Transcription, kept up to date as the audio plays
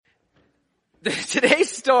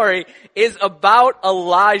Today's story is about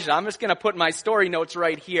Elijah. I'm just going to put my story notes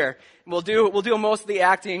right here. We'll do most of the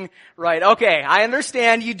acting right. Okay, I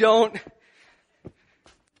understand you don't.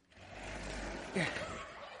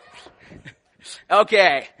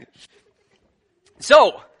 Okay.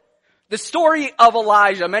 So, the story of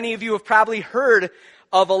Elijah. Many of you have probably heard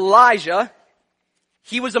of Elijah.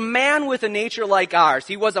 He was a man with a nature like ours.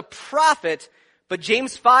 He was a prophet, but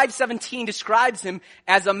James 5:17 describes him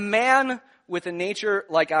as a man with a nature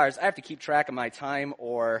like ours. I have to keep track of my time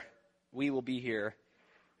or we will be here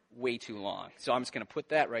way too long. So I'm just going to put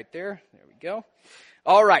that right there. There we go.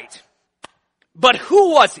 All right. But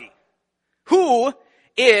who was he? Who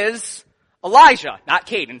is Elijah? Not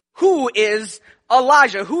Caden. Who is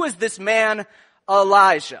Elijah? Who is this man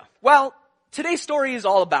Elijah? Well, today's story is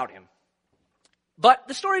all about him. But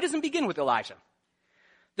the story doesn't begin with Elijah.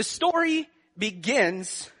 The story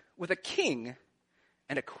begins with a king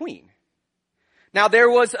and a queen. Now, there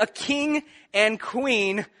was a king and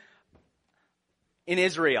queen in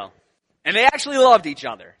Israel. And they actually loved each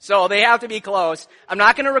other. So they have to be close. I'm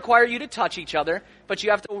not going to require you to touch each other, but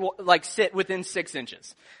you have to sit within 6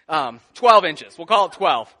 inches. 12 inches. We'll call it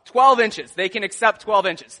 12. 12 inches. They can accept 12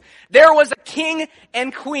 inches. There was a king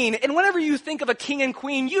and queen. And whenever you think of a king and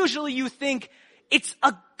queen, usually you think it's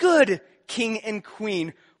a good king and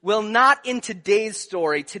queen. Well, not in today's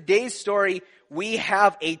story. Today's story, we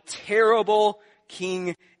have a terrible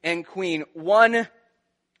king and queen. One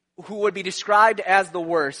who would be described as the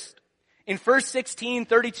worst. In verse 16,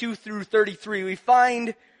 32 through 33, we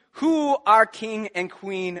find who our king and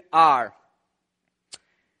queen are.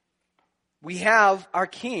 We have our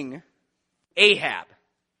king, Ahab.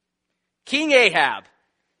 King Ahab.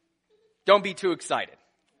 Don't be too excited.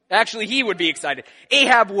 Actually, he would be excited.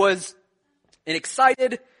 Ahab was an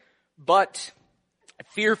excited but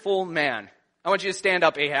fearful man. I want you to stand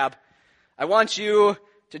up, Ahab. I want you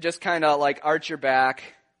to just kind of arch your back,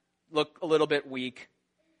 look a little bit weak.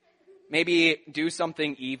 Maybe do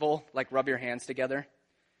something evil, like rub your hands together.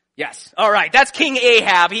 Yes. All right. That's King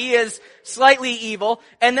Ahab. He is slightly evil.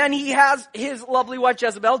 And then he has his lovely wife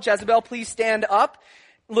Jezebel. Jezebel, please stand up.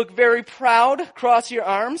 Look very proud. Cross your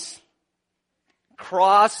arms.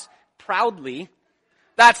 Cross proudly.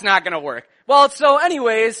 That's not going to work. Well, so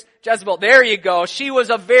anyways, Jezebel, there you go. She was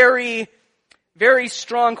a very, very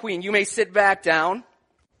strong queen. You may sit back down.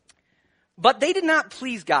 But they did not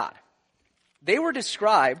please God. They were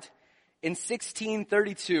described in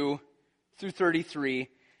 16:32 through 33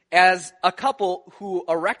 as a couple who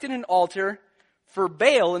erected an altar for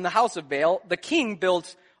Baal in the house of Baal. The king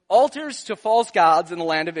built altars to false gods in the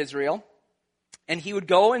land of Israel, and he would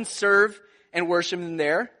go and serve and worship them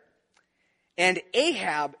there. And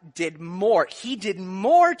Ahab did more. He did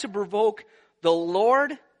more to provoke the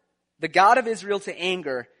Lord, the God of Israel, to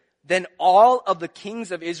anger than all of the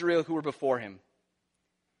kings of Israel who were before him.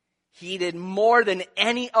 He did more than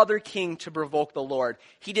any other king to provoke the Lord.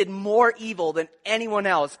 He did more evil than anyone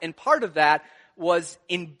else. And part of that was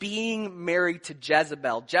in being married to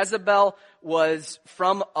Jezebel. Jezebel was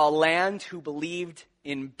from a land who believed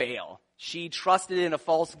in Baal. She trusted in a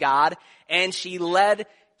false god, and she led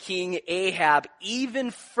King Ahab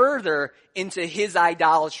even further into his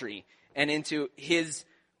idolatry and into his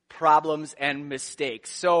problems and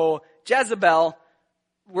mistakes. So Jezebel,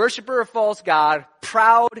 worshiper of false god,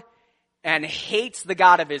 proud, and hates the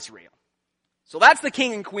God of Israel. So that's the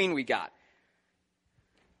king and queen we got.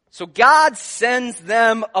 So God sends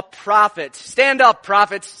them a prophet. Stand up,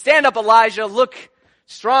 prophets. Stand up, Elijah. Look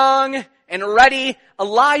strong and ready.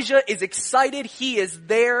 Elijah is excited. He is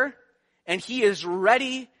there and he is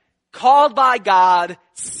ready, called by God,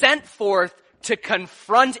 sent forth to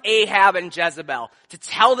confront Ahab and Jezebel, to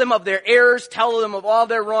tell them of their errors, tell them of all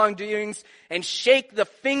their wrongdoings, and shake the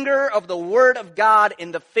finger of the word of God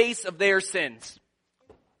in the face of their sins.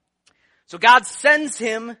 So God sends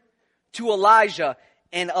him to Elijah,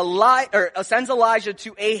 and sends Elijah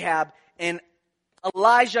to Ahab, and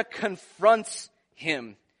Elijah confronts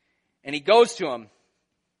him. And he goes to him,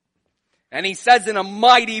 and he says in a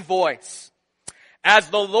mighty voice,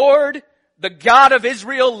 "As the Lord, the God of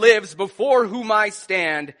Israel lives, before whom I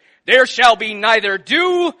stand, there shall be neither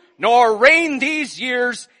dew nor rain these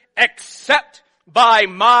years except by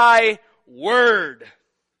my word."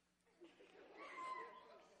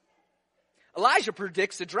 Elijah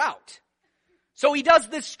predicts a drought. So he does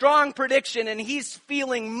this strong prediction and he's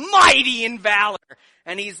feeling mighty in valor.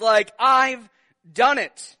 And he's like, I've done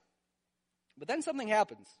it. But then something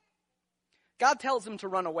happens. God tells him to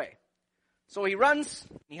run away. So he runs,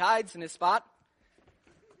 he hides in his spot.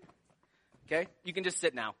 Okay, you can just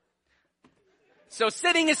sit now. So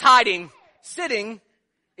sitting is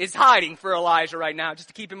is hiding for Elijah right now just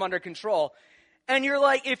to keep him under control. And you're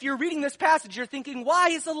like, if you're reading this passage, you're thinking, why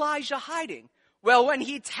is Elijah hiding? Well, when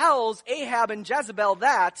he tells Ahab and Jezebel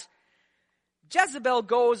that, Jezebel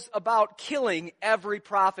goes about killing every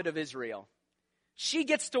prophet of Israel. She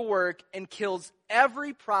gets to work and kills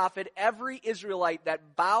every prophet, every Israelite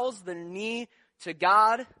that bows the knee to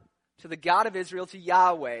God, to the God of Israel, to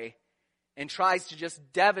Yahweh, and tries to just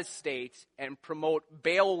devastate and promote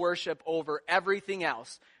Baal worship over everything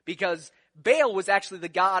else. Because Baal was actually the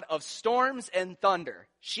god of storms and thunder.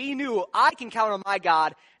 She knew, I can count on my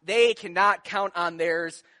God, they cannot count on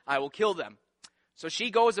theirs, I will kill them. So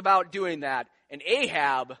she goes about doing that, and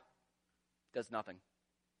Ahab does nothing.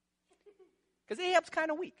 Because Ahab's kind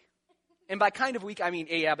of weak. And by kind of weak, I mean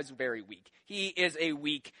Ahab is very weak. He is a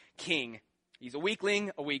weak king. He's a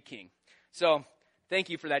weakling, a weak king. So, thank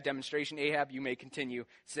you for that demonstration, Ahab. You may continue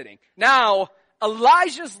sitting. Now,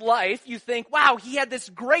 Elijah's life, you think, wow, he had this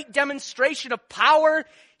great demonstration of power.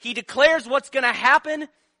 He declares what's going to happen.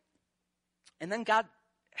 And then God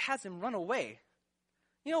has him run away.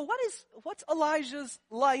 You know, what's Elijah's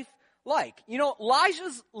life like? You know,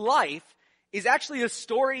 Elijah's life is actually a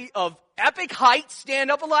story of epic heights,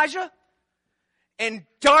 stand up, Elijah, and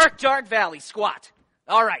dark, dark valley, squat.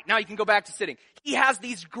 All right, now you can go back to sitting. He has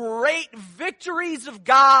these great victories of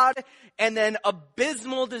God and then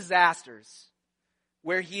abysmal disasters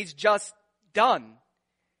where he's just done.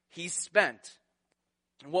 He's spent.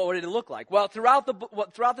 And what would it look like? Well, throughout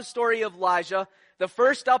the story of Elijah, the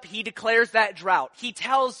first up, he declares that drought. He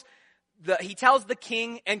tells the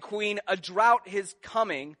king and queen a drought is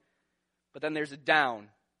coming, but then there's a down.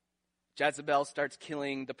 Jezebel starts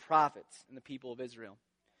killing the prophets and the people of Israel.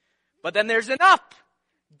 But then there's an up.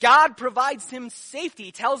 God provides him safety.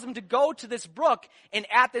 He tells him to go to this brook, and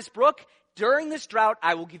at this brook, during this drought,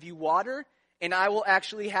 I will give you water, and I will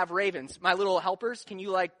actually have ravens. My little helpers, can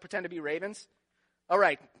you pretend to be ravens? All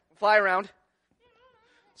right, fly around.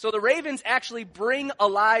 So the ravens actually bring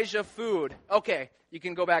Elijah food. Okay, you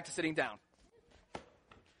can go back to sitting down.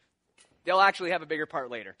 They'll actually have a bigger part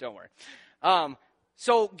later, don't worry.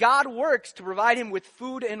 So God works to provide him with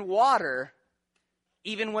food and water,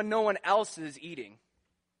 even when no one else is eating.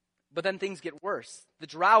 But then things get worse. The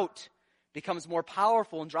drought becomes more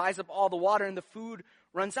powerful and dries up all the water, and the food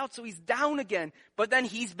runs out, so he's down again. But then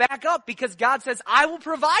he's back up because God says, I will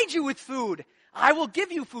provide you with food. I will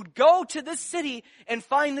give you food. Go to this city and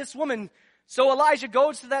find this woman. So Elijah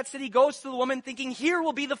goes to that city, goes to the woman, thinking, here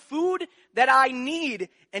will be the food that I need.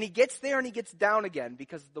 And he gets there and he gets down again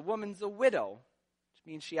because the woman's a widow, which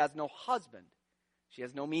means she has no husband. She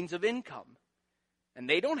has no means of income. And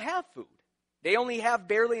they don't have food. They only have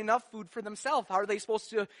barely enough food for themselves. How are they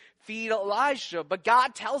supposed to feed Elijah? But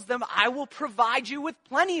God tells them, I will provide you with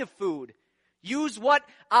plenty of food. Use what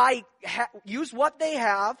they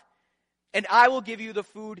have, and I will give you the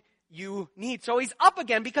food you need. So he's up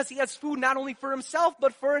again because he has food not only for himself,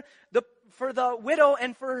 but for the widow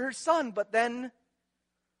and for her son. But then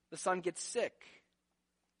the son gets sick,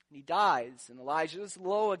 and he dies, and Elijah is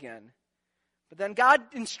low again. But then God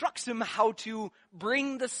instructs him how to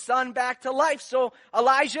bring the son back to life. So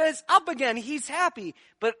Elijah is up again. He's happy.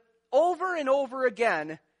 But over and over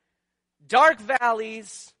again, dark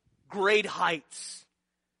valleys, great heights.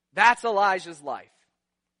 That's Elijah's life.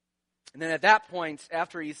 And then at that point,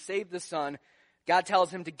 after he's saved the son, God tells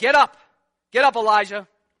him to get up. Get up, Elijah.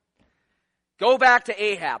 Go back to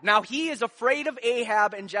Ahab. Now he is afraid of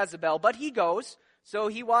Ahab and Jezebel, but he goes. So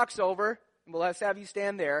he walks over, and we'll have you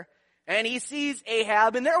stand there. And he sees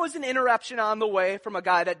Ahab, and there was an interruption on the way from a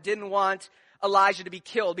guy that didn't want Elijah to be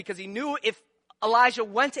killed because he knew if Elijah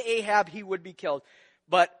went to Ahab, he would be killed.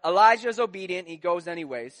 But Elijah is obedient. He goes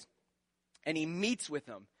anyways, and he meets with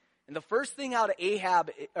him. And the first thing out of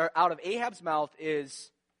Ahab's mouth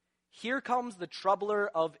is, here comes the troubler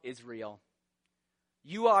of Israel.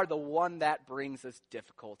 You are the one that brings us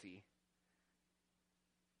difficulty.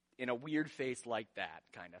 In a weird face like that,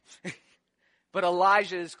 kind of. But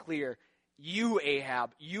Elijah is clear. You,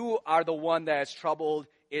 Ahab, you are the one that has troubled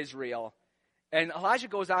Israel. And Elijah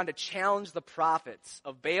goes on to challenge the prophets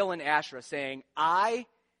of Baal and Asherah, saying, I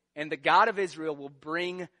and the God of Israel will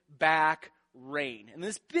bring back rain. And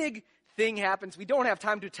this big thing happens. We don't have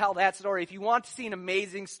time to tell that story. If you want to see an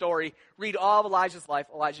amazing story, read all of Elijah's life.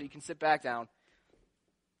 Elijah, you can sit back down.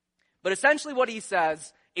 But essentially what he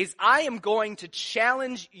says is, I am going to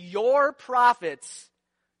challenge your prophets,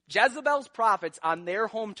 Jezebel's prophets, on their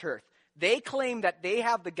home turf. They claim that they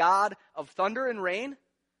have the God of thunder and rain.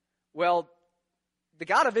 Well, the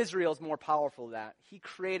God of Israel is more powerful than that. He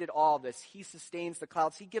created all this. He sustains the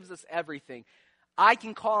clouds. He gives us everything. I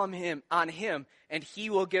can call on him, and he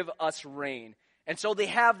will give us rain. And so they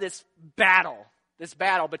have this battle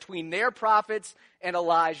between their prophets and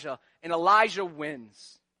Elijah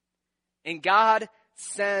wins. And God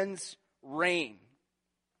sends rain.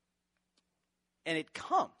 And it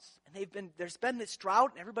comes. And there's been this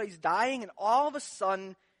drought and everybody's dying, and all of a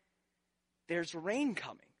sudden there's rain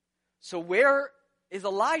coming. So where is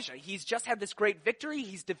Elijah? He's just had this great victory.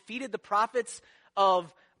 He's defeated the prophets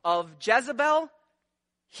of Jezebel.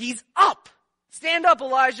 He's up. Stand up,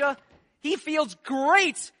 Elijah. He feels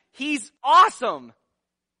great. He's awesome.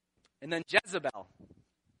 And then Jezebel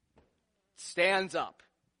stands up.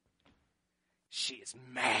 She is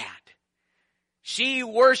mad. She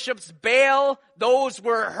worships Baal. Those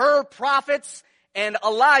were her prophets. And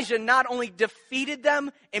Elijah not only defeated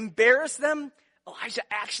them, embarrassed them, Elijah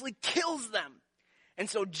actually kills them. And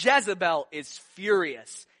so Jezebel is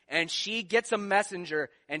furious. And she gets a messenger,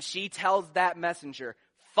 and she tells that messenger,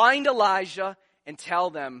 find Elijah and tell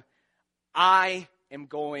them, I am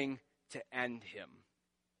going to end him.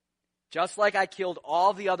 Just like I killed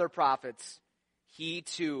all the other prophets, he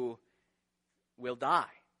too will die.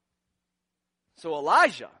 So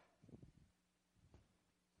Elijah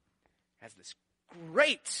has this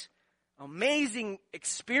great, amazing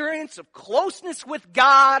experience of closeness with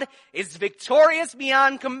God, is victorious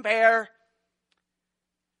beyond compare,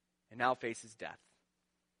 and now faces death.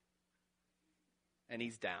 And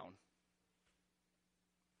he's down.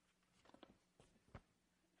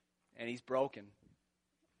 And he's broken.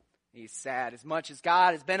 He's sad. As much as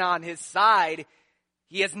God has been on his side,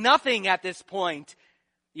 he has nothing at this point.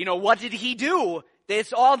 You know, what did he do?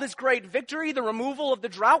 All this great victory, the removal of the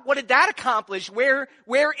drought, what did that accomplish? Where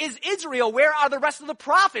is Israel? Where are the rest of the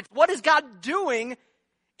prophets? What is God doing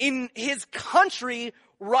in his country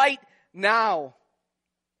right now?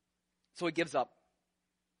 So he gives up.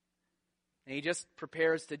 And he just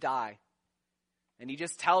prepares to die. And he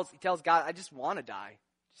tells God, I just want to die.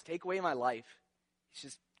 Just take away my life. He's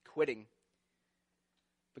just quitting.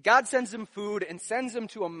 But God sends him food and sends him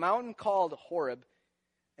to a mountain called Horeb.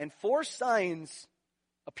 And 4 signs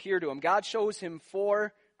appear to him. God shows him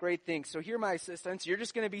 4 great things. So here, my assistants, you're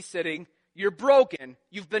just going to be sitting. You're broken.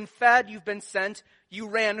 You've been fed. You've been sent. You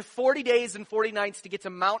ran 40 days and 40 nights to get to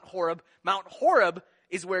Mount Horeb. Mount Horeb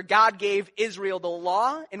is where God gave Israel the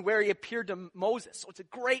law and where he appeared to Moses. So it's a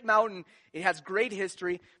great mountain. It has great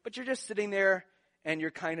history. But you're just sitting there and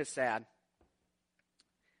you're kind of sad.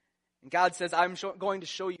 And God says, I'm going to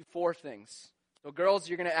show you 4 things. So girls,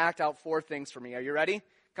 you're going to act out 4 things for me. Are you ready?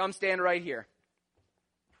 Come stand right here.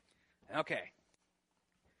 Okay.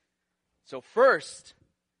 So first,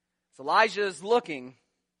 as Elijah is looking,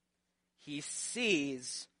 he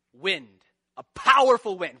sees wind. A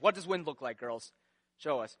powerful wind. What does wind look like, girls?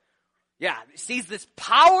 Show us. Yeah, he sees this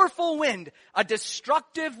powerful wind, a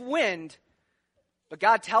destructive wind. But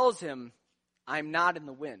God tells him, I'm not in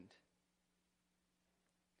the wind.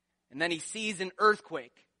 And then he sees an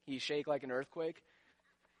earthquake. He shake like an earthquake.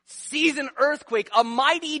 Sees an earthquake, a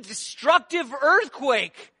mighty destructive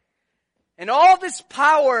earthquake. And all this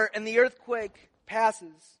power and the earthquake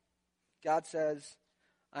passes. God says,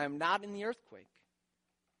 I am not in the earthquake.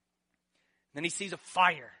 Then he sees a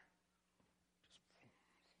fire.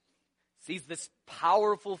 Sees this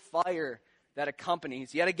powerful fire that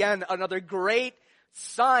accompanies. Yet again, another great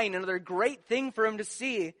sign, another great thing for him to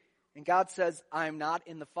see. And God says, I am not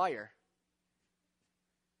in the fire.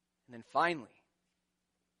 And then finally,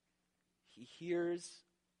 he hears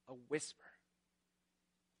a whisper.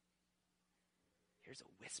 Here's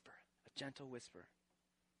a whisper, a gentle whisper.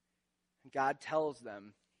 And God tells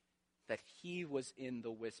them that he was in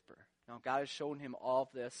the whisper. Now, God has shown him all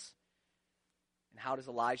of this. And how does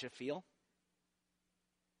Elijah feel?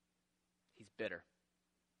 He's bitter.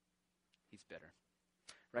 He's bitter.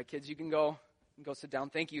 Right, kids, you can go sit down.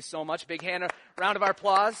 Thank you so much. Big round of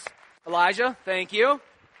applause. Elijah, thank you.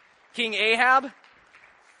 King Ahab.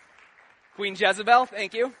 Queen Jezebel,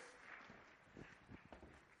 thank you.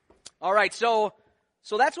 All right, so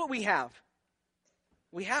that's what we have.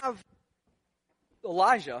 We have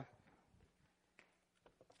Elijah,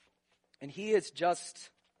 and he's just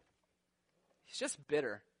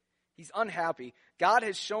bitter. He's unhappy. God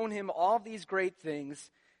has shown him all these great things,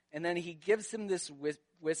 and then he gives him this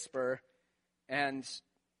whisper, and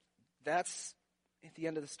that's at the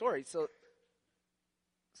end of the story. So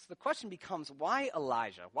the question becomes, why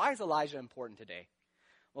Elijah? Why is Elijah important today?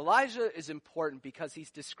 Well, Elijah is important because he's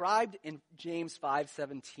described in James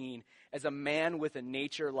 5:17 as a man with a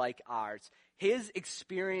nature like ours. His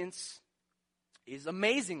experience is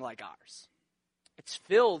amazing like ours. It's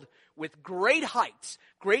filled with great heights,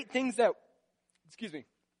 great things that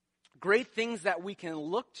we can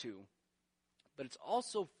look to, but it's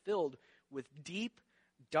also filled with deep,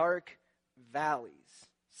 dark valleys.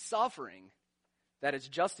 Suffering that is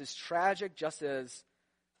just as tragic, just as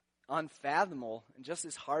unfathomable, and just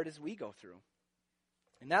as hard as we go through.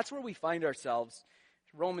 And that's where we find ourselves,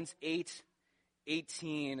 Romans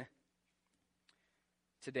 8:18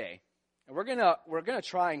 today. And we're gonna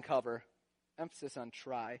try and cover, emphasis on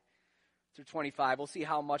try, through 25. We'll see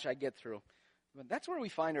how much I get through. But that's where we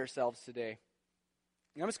find ourselves today.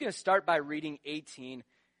 And I'm just going to start by reading 18,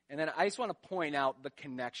 and then I just want to point out the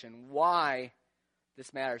connection, why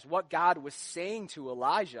this matters, what God was saying to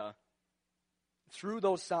Elijah through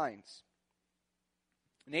those signs.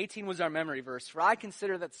 And 18 was our memory verse. For I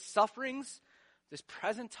consider that sufferings this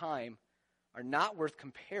present time are not worth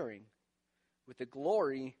comparing with the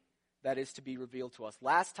glory that is to be revealed to us.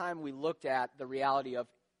 Last time we looked at the reality of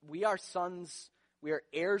we are sons, we are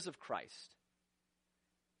heirs of Christ.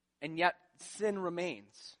 And yet sin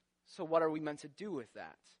remains. So what are we meant to do with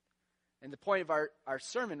that? And the point of our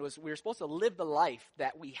sermon was we were supposed to live the life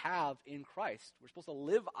that we have in Christ. We're supposed to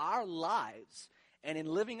live our lives. And in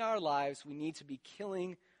living our lives, we need to be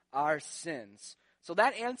killing our sins. So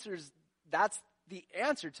that's the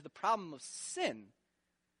answer to the problem of sin.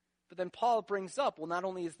 But then Paul brings up, well, not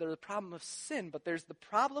only is there the problem of sin, but there's the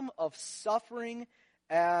problem of suffering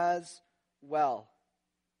as well.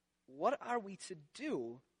 What are we to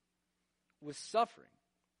do with suffering?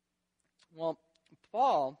 Well,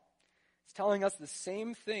 Paul is telling us the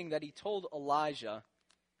same thing that he told Elijah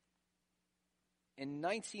in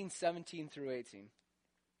 19:17 through 18.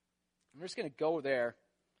 I'm just going to go there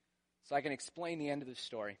so I can explain the end of the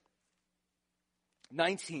story.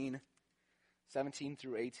 19:17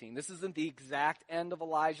 through 18. This isn't the exact end of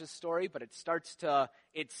Elijah's story, but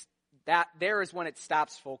there is when it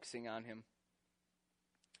stops focusing on him.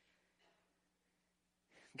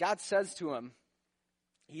 God says to him,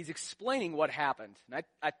 he's explaining what happened. And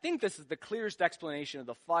I think this is the clearest explanation of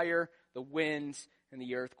the fire, the wind, and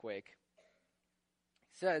the earthquake.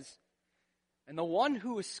 He says, and the one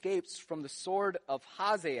who escapes from the sword of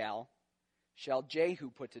Hazael shall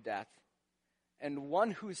Jehu put to death. And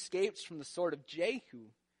one who escapes from the sword of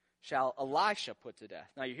Jehu shall Elisha put to death.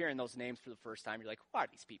 Now you're hearing those names for the first time. You're like, who are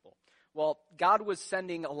these people? Well, God was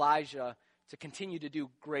sending Elijah to continue to do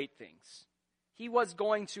great things. He was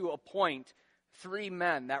going to appoint 3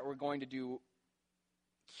 men that were going to do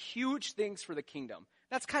huge things for the kingdom.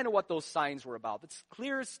 That's kind of what those signs were about. That's the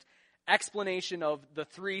clearest explanation of the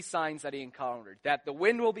 3 signs that he encountered. That the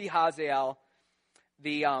wind will be Hazael,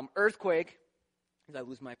 the earthquake. Did I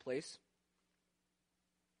lose my place?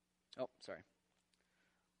 Oh, sorry.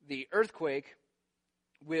 The earthquake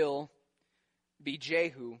will be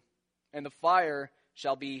Jehu, and the fire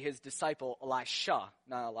shall be his disciple Elisha,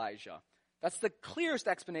 not Elijah. That's the clearest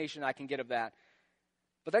explanation I can get of that.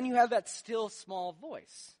 But then you have that still small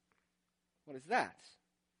voice. What is that?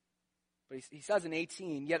 But he says in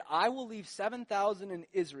 18, yet I will leave 7,000 in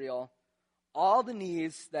Israel, all the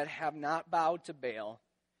knees that have not bowed to Baal,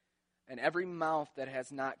 and every mouth that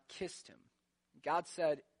has not kissed him. God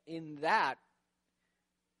said, in that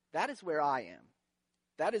is where I am.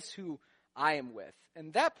 That is who I am with.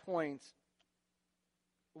 And that point,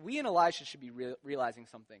 we and Elisha should be realizing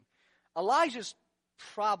something. Elijah's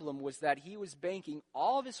problem was that he was banking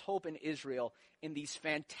all of his hope in Israel in these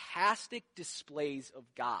fantastic displays of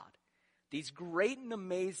God. These great and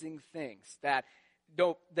amazing things that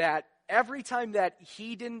every time that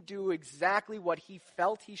he didn't do exactly what he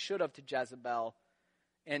felt he should have to Jezebel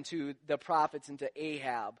and to the prophets and to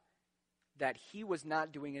Ahab, that he was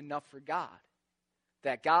not doing enough for God.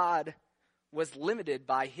 That God was limited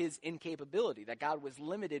by his incapability, that God was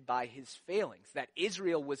limited by his failings, that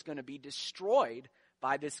Israel was going to be destroyed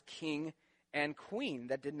by this king and queen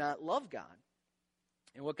that did not love God.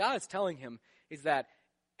 And what God is telling him is that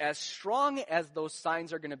as strong as those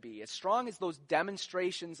signs are going to be, as strong as those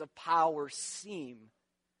demonstrations of power seem,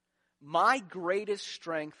 my greatest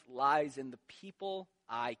strength lies in the people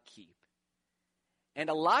I keep. And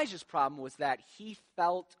Elijah's problem was that he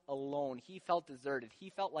felt alone. He felt deserted. He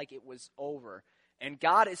felt like it was over. And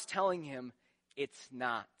God is telling him, it's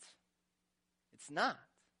not. It's not.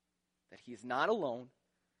 That he is not alone,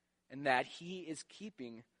 and that he is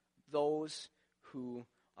keeping those who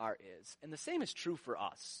are his. And the same is true for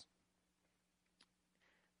us.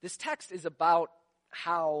 This text is about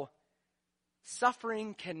how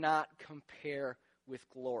suffering cannot compare with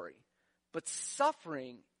glory. But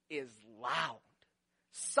suffering is loud.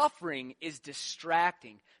 Suffering is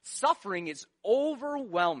distracting. Suffering is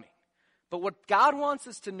overwhelming. But what God wants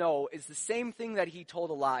us to know is the same thing that he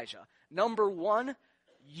told Elijah. Number one,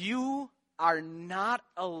 you are not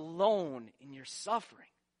alone in your suffering.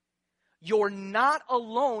 You're not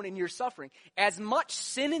alone in your suffering. As much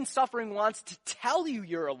sin and suffering wants to tell you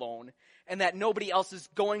you're alone and that nobody else is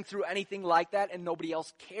going through anything like that and nobody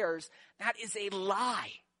else cares, that is a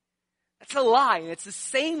lie. That's a lie, and it's the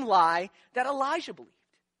same lie that Elijah believed.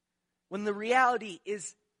 When the reality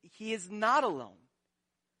is he is not alone.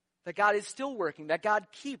 That God is still working, that God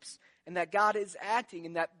keeps, and that God is acting,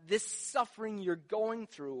 and that this suffering you're going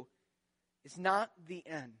through is not the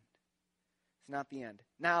end. It's not the end.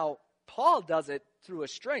 Now, Paul does it through a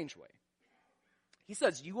strange way. He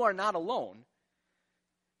says, you are not alone.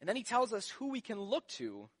 And then he tells us who we can look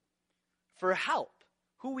to for help,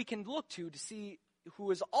 who we can look to see who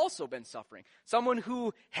has also been suffering. Someone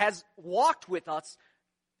who has walked with us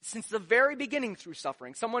since the very beginning through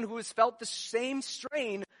suffering. Someone who has felt the same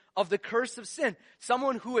strain of the curse of sin.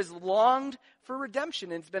 Someone who has longed for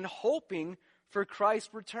redemption and has been hoping for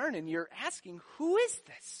Christ's return. And you're asking, who is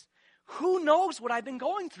this? Who knows what I've been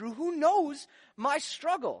going through? Who knows my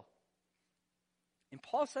struggle? And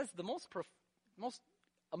Paul says the most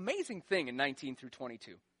amazing thing in 19 through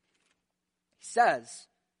 22. He says,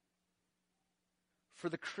 for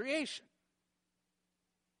the creation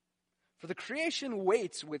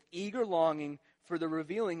waits with eager longing for the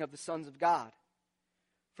revealing of the sons of God.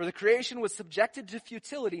 For the creation was subjected to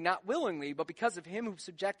futility, not willingly, but because of him who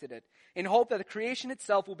subjected it, in hope that the creation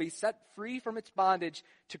itself will be set free from its bondage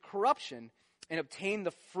to corruption and obtain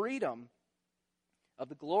the freedom of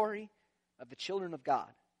the glory of the children of God.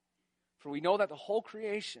 For we know that the whole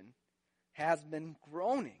creation has been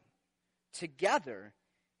groaning together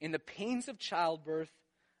in the pains of childbirth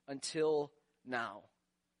until now.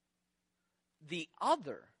 The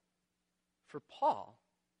other, for Paul,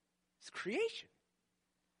 is creation.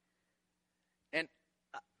 And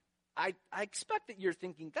I expect that you're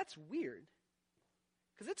thinking, that's weird.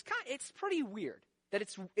 Because it's pretty weird. That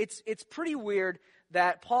it's pretty weird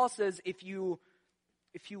that Paul says if you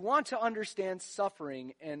want to understand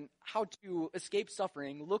suffering and how to escape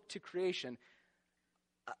suffering, look to creation.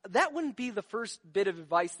 That wouldn't be the first bit of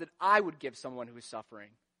advice that I would give someone who is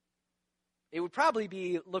suffering. It would probably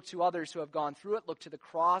be look to others who have gone through it, look to the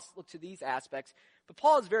cross, look to these aspects. But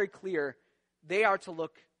Paul is very clear, they are to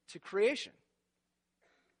look to creation.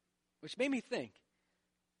 Which made me think,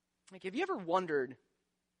 like, have you ever wondered,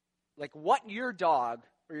 like, what your dog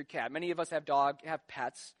or your cat, many of us have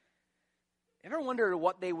pets, ever wondered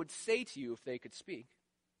what they would say to you if they could speak?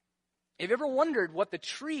 Have you ever wondered what the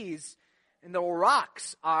trees and the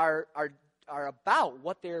rocks are about,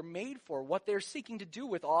 what they're made for, what they're seeking to do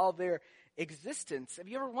with all their existence? Have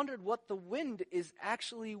you ever wondered what the wind is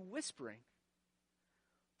actually whispering?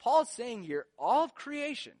 Paul is saying here, all of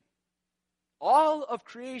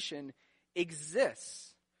creation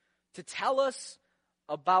exists to tell us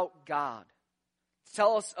about God, to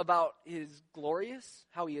tell us about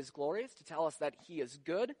how he is glorious, to tell us that he is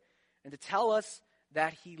good, and to tell us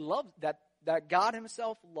that that God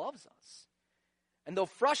himself loves us. And though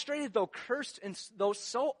frustrated, though cursed, and though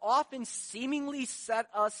so often seemingly set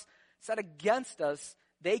against us,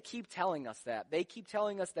 they keep telling us that. They keep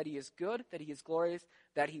telling us that he is good, that he is glorious,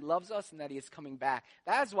 that he loves us, and that he is coming back.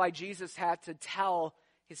 That is why Jesus had to tell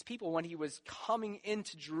his people when he was coming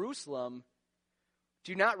into Jerusalem,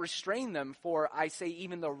 do not restrain them, for I say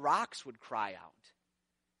even the rocks would cry out.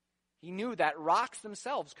 He knew that rocks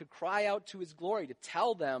themselves could cry out to his glory, to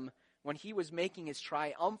tell them when he was making his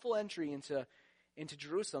triumphal entry into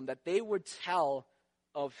Jerusalem, that they would tell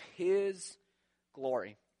of his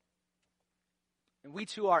glory. And we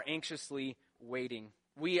too are anxiously waiting.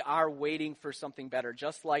 We are waiting for something better,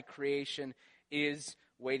 just like creation is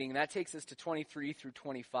waiting. And that takes us to 23 through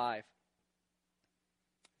 25.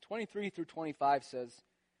 23 through 25 says,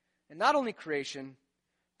 and not only creation,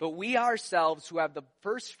 but we ourselves who have the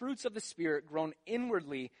first fruits of the Spirit grown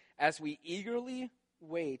inwardly as we eagerly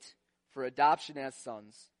wait for adoption as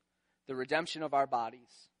sons, the redemption of our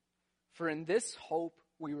bodies. For in this hope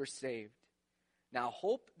we were saved. Now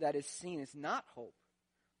hope that is seen is not hope,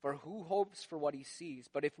 for who hopes for what he sees?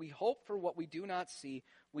 But if we hope for what we do not see,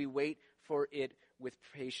 we wait for it with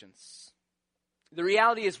patience. The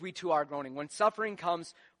reality is we too are groaning. When suffering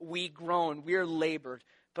comes, we groan, we are labored.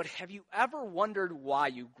 But have you ever wondered why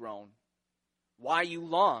you groan? Why you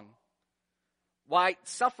long? Why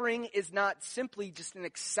suffering is not simply just an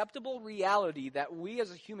acceptable reality that we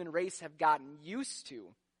as a human race have gotten used to,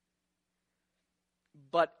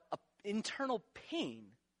 but an internal pain,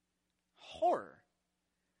 horror,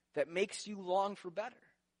 that makes you long for better.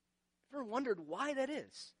 Ever wondered why that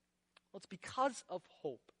is? Well, it's because of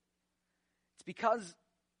hope. It's because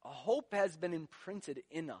a hope has been imprinted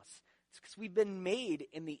in us. It's because we've been made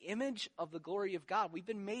in the image of the glory of God. We've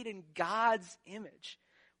been made in God's image.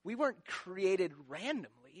 We weren't created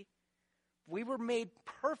randomly. We were made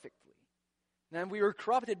perfectly. And we were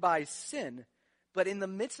corrupted by sin. But in the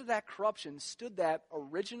midst of that corruption stood that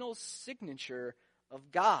original signature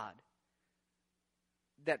of God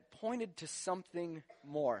that pointed to something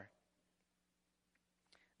more.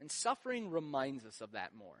 And suffering reminds us of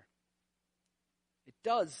that more. It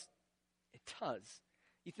does. It does.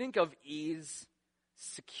 You think of ease,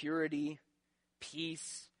 security,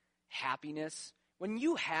 peace, happiness. When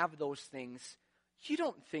you have those things, you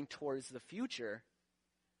don't think towards the future.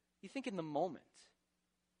 You think in the moment.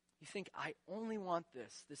 You think, I only want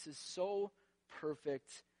this. This is so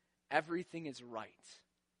perfect. Everything is right.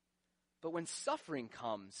 But when suffering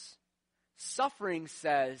comes, suffering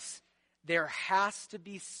says, there has to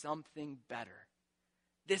be something better.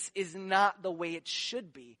 This is not the way it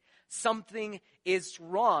should be. Something is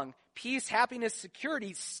wrong. Peace, happiness,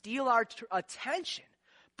 security steal our attention.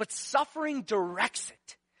 But suffering directs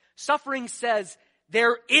it. Suffering says,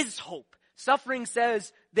 there is hope. Suffering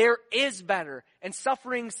says, there is better. And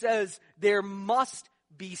suffering says, there must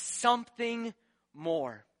be something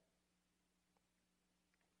more.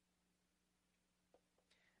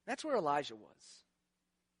 That's where Elijah was.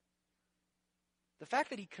 The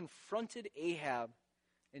fact that he confronted Ahab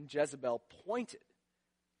and Jezebel pointed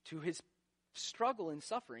to his struggle and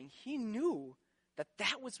suffering. He knew that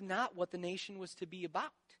that was not what the nation was to be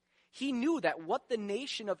about. He knew that what the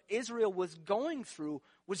nation of Israel was going through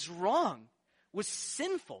was wrong, was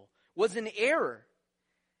sinful, was an error.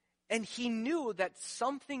 And he knew that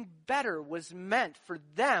something better was meant for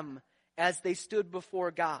them as they stood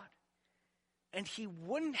before God. And he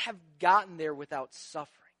wouldn't have gotten there without suffering.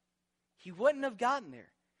 He wouldn't have gotten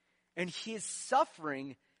there. And his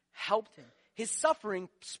suffering helped him. His suffering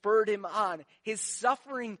spurred him on. His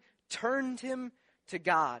suffering turned him to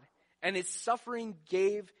God. And his suffering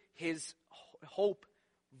gave his hope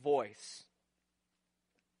voice.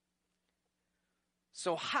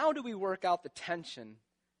 So how do we work out the tension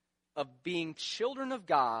of being children of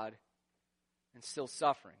God and still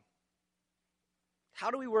suffering?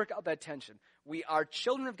 How do we work out that tension? We are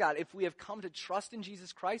children of God. If we have come to trust in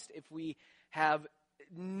Jesus Christ, if we have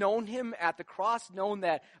known him at the cross, known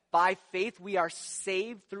that by faith we are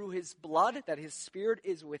saved through his blood, that his Spirit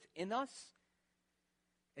is within us,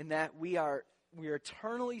 and that we are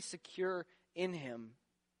eternally secure in him,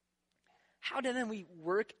 how do then we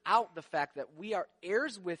work out the fact that we are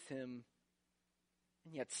heirs with him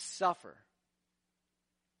and yet suffer?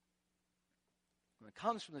 And it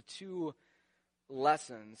comes from the two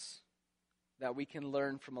lessons that we can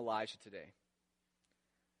learn from Elijah today.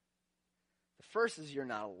 The first is you're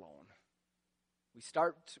not alone.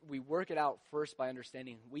 We work it out first by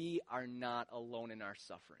understanding we are not alone in our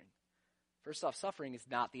suffering. First off, suffering is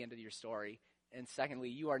not the end of your story. And secondly,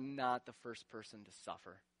 you are not the first person to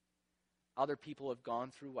suffer. Other people have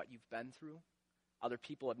gone through what you've been through. Other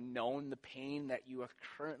people have known the pain that you are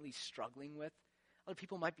currently struggling with. Other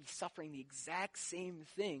people might be suffering the exact same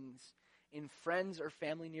things in friends or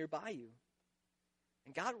family nearby you.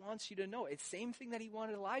 And God wants you to know, it's the same thing that he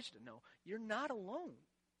wanted Elijah to know. You're not alone.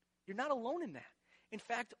 You're not alone in that. In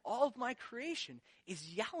fact, all of my creation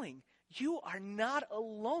is yelling, you are not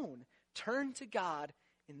alone. Turn to God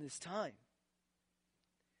in this time.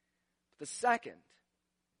 But the second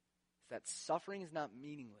is that suffering is not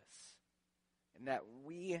meaningless. And that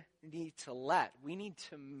we need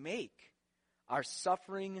to make our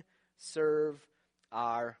suffering serve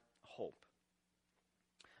our hope.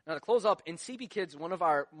 Now, to close up, in CP Kids, one of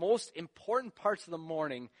our most important parts of the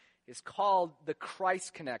morning is called the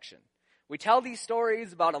Christ Connection. We tell these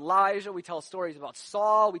stories about Elijah, we tell stories about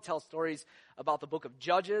Saul, we tell stories about the book of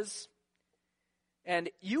Judges. And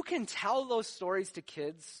you can tell those stories to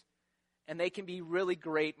kids, and they can be really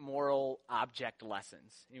great moral object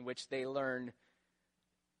lessons in which they learn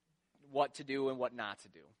what to do and what not to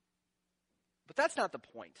do. But that's not the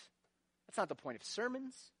point. That's not the point of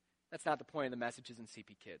sermons. That's not the point of the messages in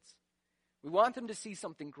CP Kids. We want them to see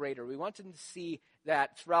something greater. We want them to see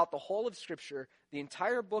that throughout the whole of Scripture, the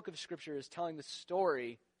entire book of Scripture is telling the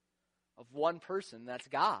story of one person, that's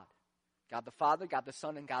God. God the Father, God the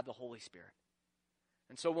Son, and God the Holy Spirit.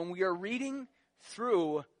 And so when we are reading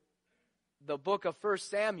through the book of 1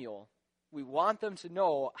 Samuel, we want them to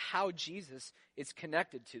know how Jesus is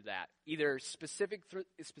connected to that, either specifically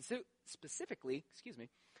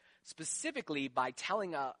by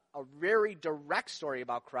telling a very direct story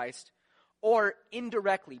about Christ, or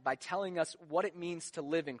indirectly by telling us what it means to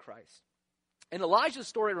live in Christ. And Elijah's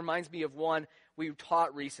story reminds me of one we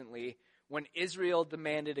taught recently when Israel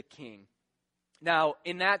demanded a king. Now,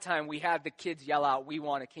 in that time, we had the kids yell out, "We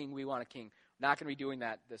want a king, we want a king." Not going to be doing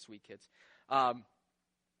that this week, kids.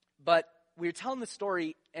 But we were telling the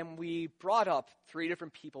story, and we brought up 3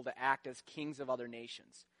 different people to act as kings of other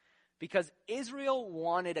nations. Because Israel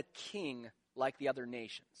wanted a king like the other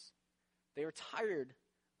nations. They were tired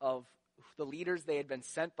of the leaders they had been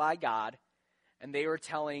sent by God, and they were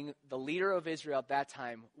telling the leader of Israel at that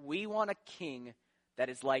time, we want a king that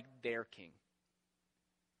is like their king.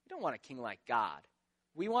 We don't want a king like God.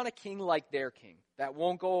 We want a king like their king that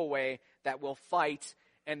won't go away, that will fight,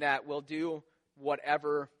 and that will do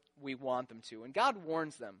whatever we want them to. And God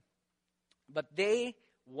warns them. But they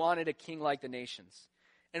wanted a king like the nations.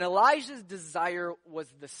 And Elijah's desire was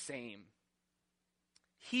the same.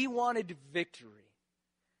 He wanted victory.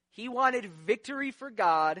 He wanted victory for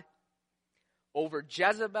God over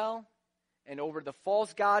Jezebel and over the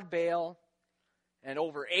false god Baal and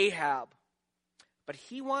over Ahab. But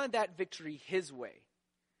he wanted that victory his way.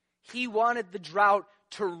 He wanted the drought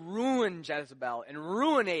to ruin Jezebel and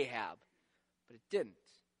ruin Ahab, but it didn't.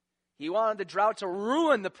 He wanted the drought to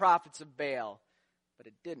ruin the prophets of Baal, but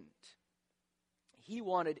it didn't. He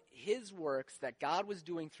wanted his works that God was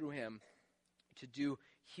doing through him to do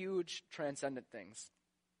huge, transcendent things.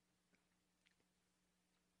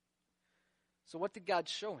 So what did God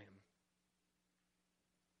show him?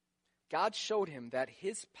 God showed him that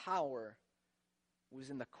his power was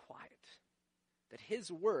in the quiet, that his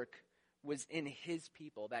work was in his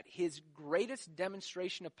people, that his greatest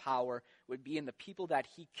demonstration of power would be in the people that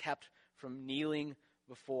he kept from kneeling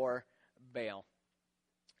before Baal.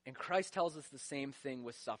 And Christ tells us the same thing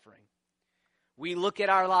with suffering. We look at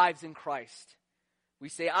our lives in Christ. We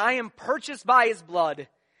say, I am purchased by his blood.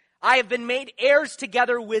 I have been made heirs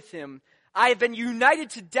together with him. I have been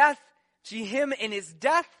united to death, to him in his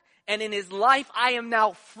death, and in his life I am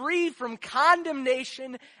now free from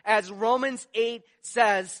condemnation, as Romans 8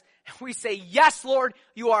 says. We say, yes, Lord,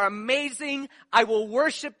 you are amazing. I will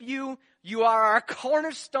worship you. You are our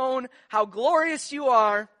cornerstone. How glorious you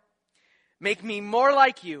are. Make me more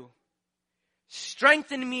like you.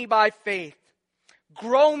 Strengthen me by faith.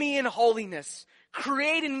 Grow me in holiness.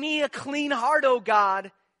 Create in me a clean heart, O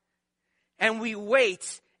God. And we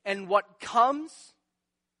wait, and what comes?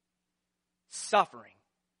 Suffering.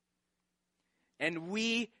 And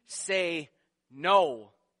we say no.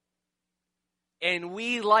 And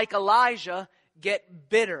we, like Elijah, get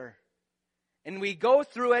bitter. And we go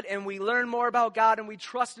through it and we learn more about God and we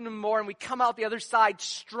trust in him more and we come out the other side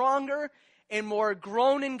stronger and more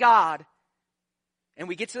grown in God. And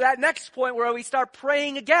we get to that next point where we start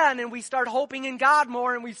praying again and we start hoping in God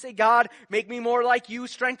more and we say, God, make me more like you,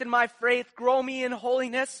 strengthen my faith, grow me in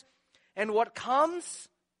holiness. And what comes?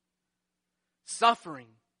 Suffering.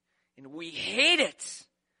 And we hate it.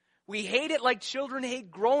 We hate it like children hate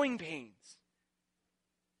growing pains.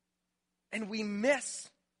 And we miss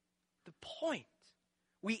the point.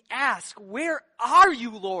 We ask, where are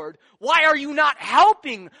you, Lord? Why are you not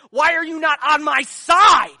helping? Why are you not on my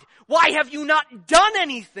side? Why have you not done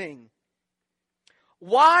anything?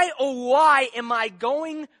 Why, oh why, am I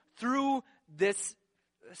going through this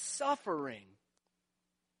suffering?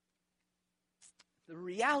 The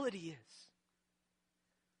reality is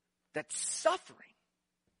that suffering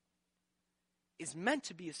is meant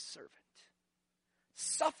to be a servant.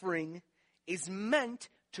 Suffering is meant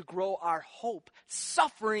to grow our hope.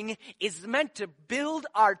 Suffering is meant to build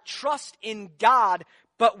our trust in God,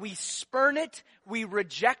 but we spurn it, we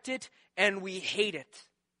reject it, and we hate it.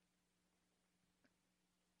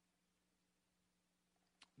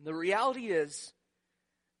 The reality is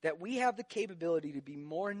that we have the capability to be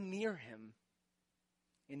more near him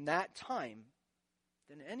in that time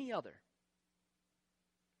than any other.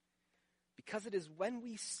 Because it is when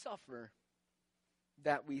we suffer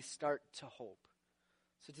that we start to hope.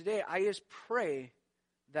 So today, I just pray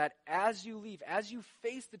that as you leave, as you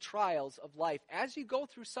face the trials of life, as you go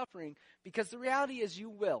through suffering, because the reality is you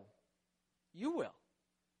will. You will.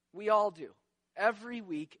 We all do. Every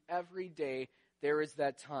week, every day, there is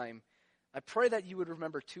that time. I pray that you would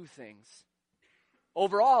remember 2 things.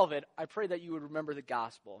 Over all of it, I pray that you would remember the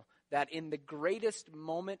gospel, that in the greatest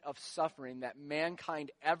moment of suffering that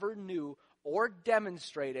mankind ever knew or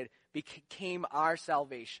demonstrated became our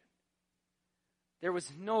salvation. There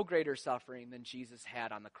was no greater suffering than Jesus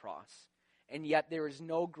had on the cross. And yet there is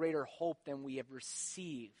no greater hope than we have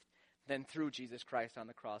received than through Jesus Christ on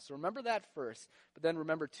the cross. So remember that first, but then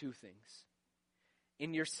remember 2 things.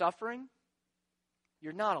 In your suffering,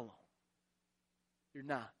 you're not alone. You're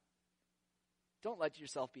not. Don't let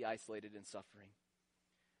yourself be isolated in suffering.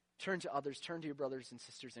 Turn to others. Turn to your brothers and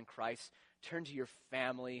sisters in Christ. Turn to your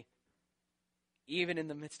family. Even in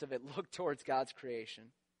the midst of it, look towards God's creation.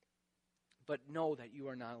 But know that you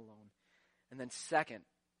are not alone. And then second,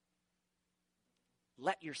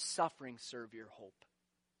 let your suffering serve your hope.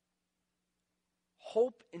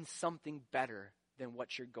 Hope in something better than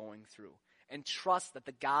what you're going through. And trust that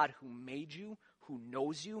the God who made you, who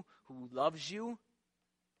knows you, who loves you,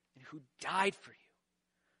 and who died for you,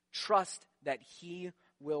 trust that he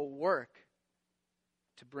will work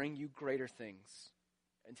to bring you greater things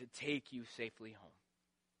and to take you safely home.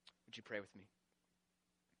 Would you pray with me?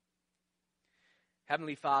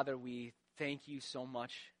 Heavenly Father, we thank you so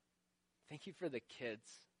much. Thank you for the kids.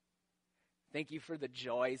 Thank you for the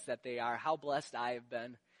joys that they are. How blessed I have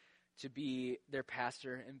been to be their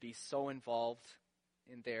pastor and be so involved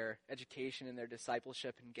in their education and their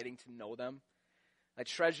discipleship and getting to know them. I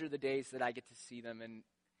treasure the days that I get to see them, and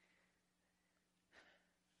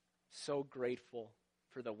so grateful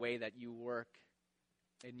for the way that you work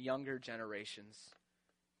in younger generations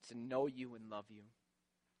to know you and love you.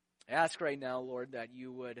 I ask right now, Lord, that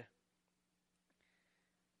you would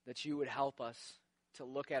help us to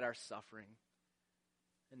look at our suffering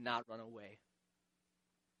and not run away.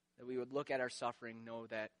 That we would look at our suffering, know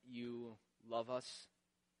that you love us,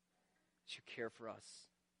 that you care for us,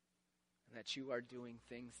 and that you are doing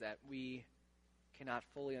things that we cannot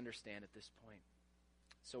fully understand at this point.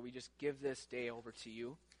 So we just give this day over to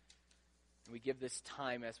you, and we give this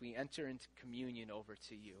time as we enter into communion over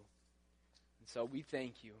to you. And so we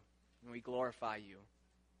thank you, and we glorify you,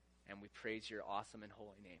 and we praise your awesome and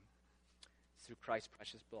holy name. It's through Christ's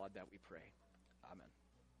precious blood that we pray. Amen.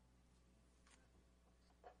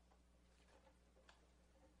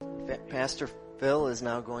 Pastor Phil is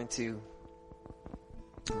now going to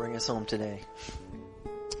bring us home today.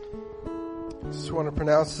 Just want to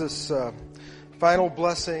pronounce this final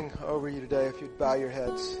blessing over you today, if you'd bow your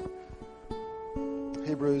heads.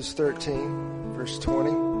 Hebrews 13, verse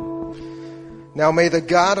 20. Now may the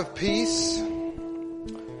God of peace,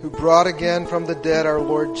 who brought again from the dead our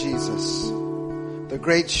Lord Jesus, the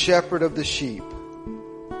great shepherd of the sheep,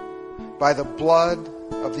 by the blood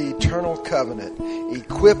of the eternal covenant,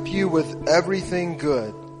 equip you with everything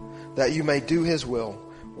good, that you may do his will,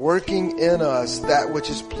 working in us that which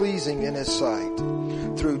is pleasing in his sight,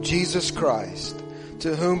 through Jesus Christ,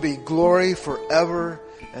 to whom be glory forever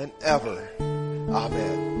and ever.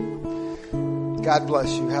 Amen. God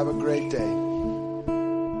bless you. Have a great day.